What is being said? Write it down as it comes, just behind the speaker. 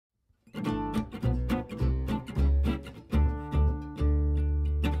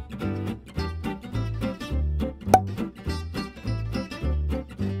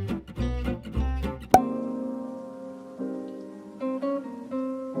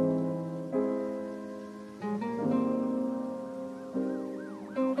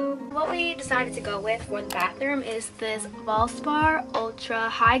we decided to go with for the bathroom is this Valspar Ultra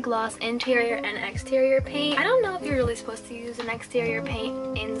High Gloss Interior and Exterior Paint. I don't know if you're really supposed to use an exterior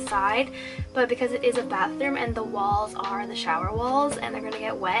paint inside, but because it is a bathroom and the walls are the shower walls and they're gonna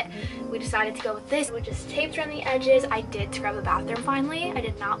get wet, we decided to go with this. We just taped around the edges. I did scrub the bathroom finally. I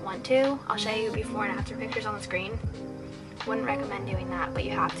did not want to. I'll show you before and after pictures on the screen. Wouldn't recommend doing that, but you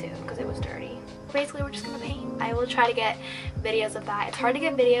have to because it was dirty. Basically, we're just gonna paint. I will try to get videos of that. It's hard to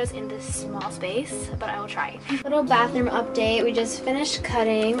get videos in this small space, but I will try. Little bathroom update. We just finished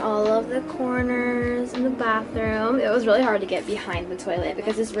cutting all of the corners in the bathroom. It was really hard to get behind the toilet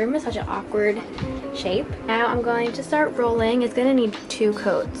because this room is such an awkward shape. Now I'm going to start rolling. It's gonna need 2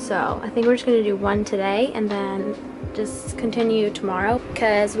 coats, so I think we're just gonna do 1 today and then just continue tomorrow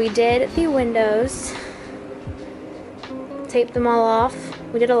because we did the windows, taped them all off.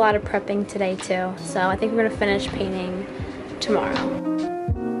 We did a lot of prepping today too, so I think we're gonna finish painting tomorrow.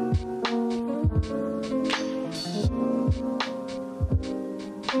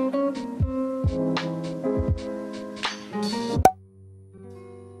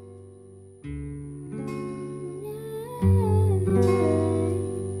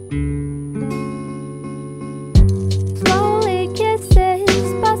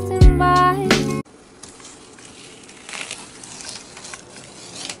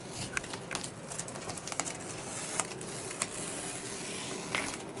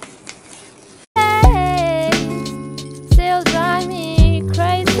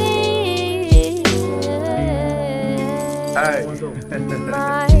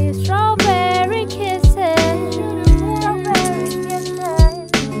 My strawberry kisses,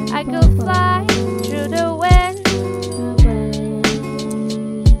 I could fly through the wind.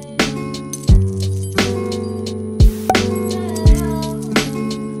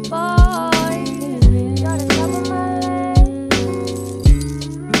 Boy, gotta cover my legs.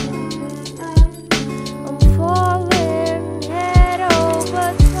 I'm falling head over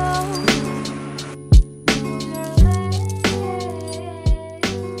toe.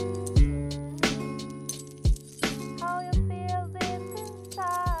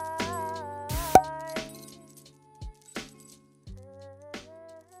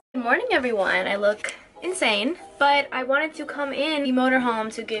 Good morning, everyone. I look insane, but I wanted to come in the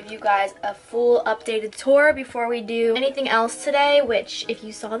motorhome to give you guys a full updated tour before we do anything else today, which if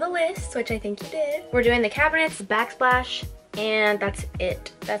you saw the list, which I think you did, we're doing the cabinets, backsplash, and that's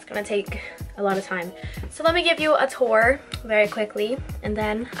it. That's gonna take a lot of time. So let me give you a tour very quickly and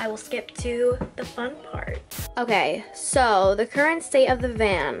then I will skip to the fun part. Okay, so the current state of the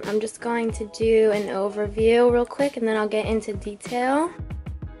van. I'm just going to do an overview real quick and then I'll get into detail.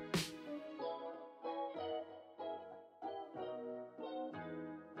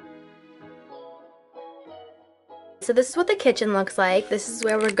 So this is what the kitchen looks like. This is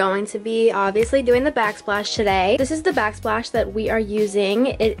where we're going to be obviously doing the backsplash today. This is the backsplash that we are using.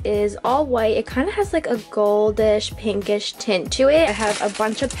 It is all white. It kind of has like a goldish, pinkish tint to it. I have a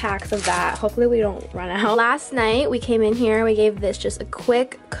bunch of packs of that. Hopefully we don't run out. Last night we came in here, we gave this just a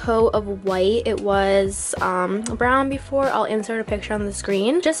quick coat of white. It was brown before. I'll insert a picture on the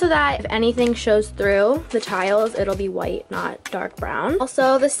screen just so that if anything shows through the tiles, it'll be white, not dark brown.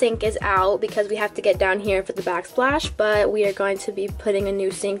 Also, the sink is out because we have to get down here for the backsplash, but we are going to be putting a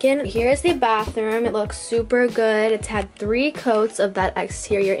new sink in. Here's the bathroom. It looks super good. It's had 3 coats of that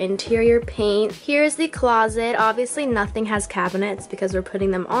exterior interior paint. Here's the closet. Obviously nothing has cabinets because we're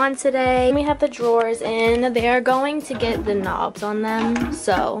putting them on today. We have the drawers in. They are going to get the knobs on them,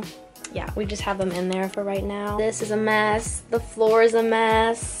 so yeah, we just have them in there for right now. This is a mess. The floor is a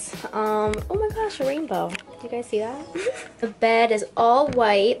mess. Oh my gosh, a rainbow. Do you guys see that? The bed is all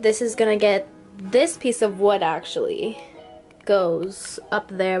white. This is gonna get, this piece of wood actually goes up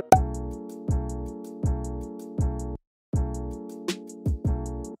there.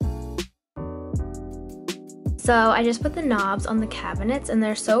 So I just put the knobs on the cabinets and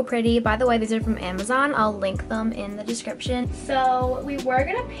they're so pretty. By the way, these are from Amazon. I'll link them in the description. So we were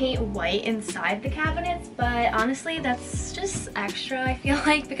gonna paint white inside the cabinets, but honestly that's just extra, I feel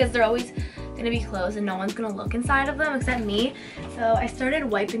like, because they're always gonna be closed and no one's gonna look inside of them except me. So I started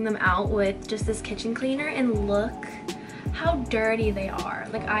wiping them out with just this kitchen cleaner and look how dirty they are.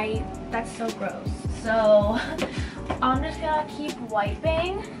 Like that's so gross. So I'm just gonna keep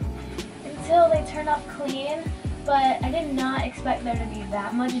wiping until they turn up clean, but I did not expect there to be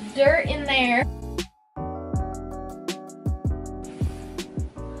that much dirt in there.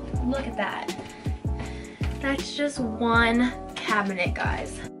 Look at that. That's just one cabinet,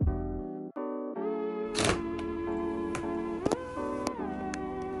 guys.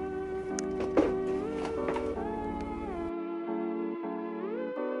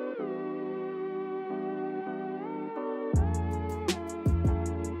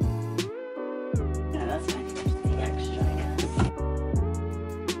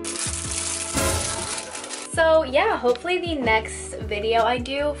 So yeah, hopefully the next video I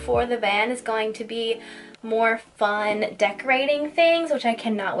do for the van is going to be more fun decorating things, which I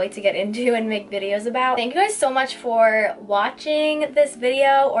cannot wait to get into and make videos about. Thank you guys so much for watching this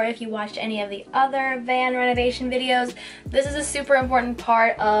video, or if you watched any of the other van renovation videos. This is a super important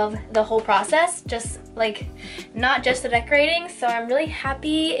part of the whole process, just like not just the decorating. So I'm really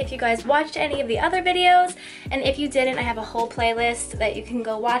happy if you guys watched any of the other videos, and if you didn't, I have a whole playlist that you can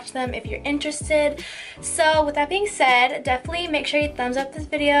go watch them if you're interested. So with that being said, definitely make sure you thumbs up this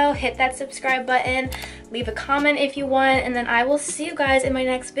video, hit that subscribe button, leave a comment if you want, and then I will see you guys in my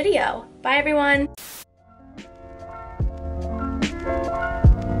next video. Bye everyone!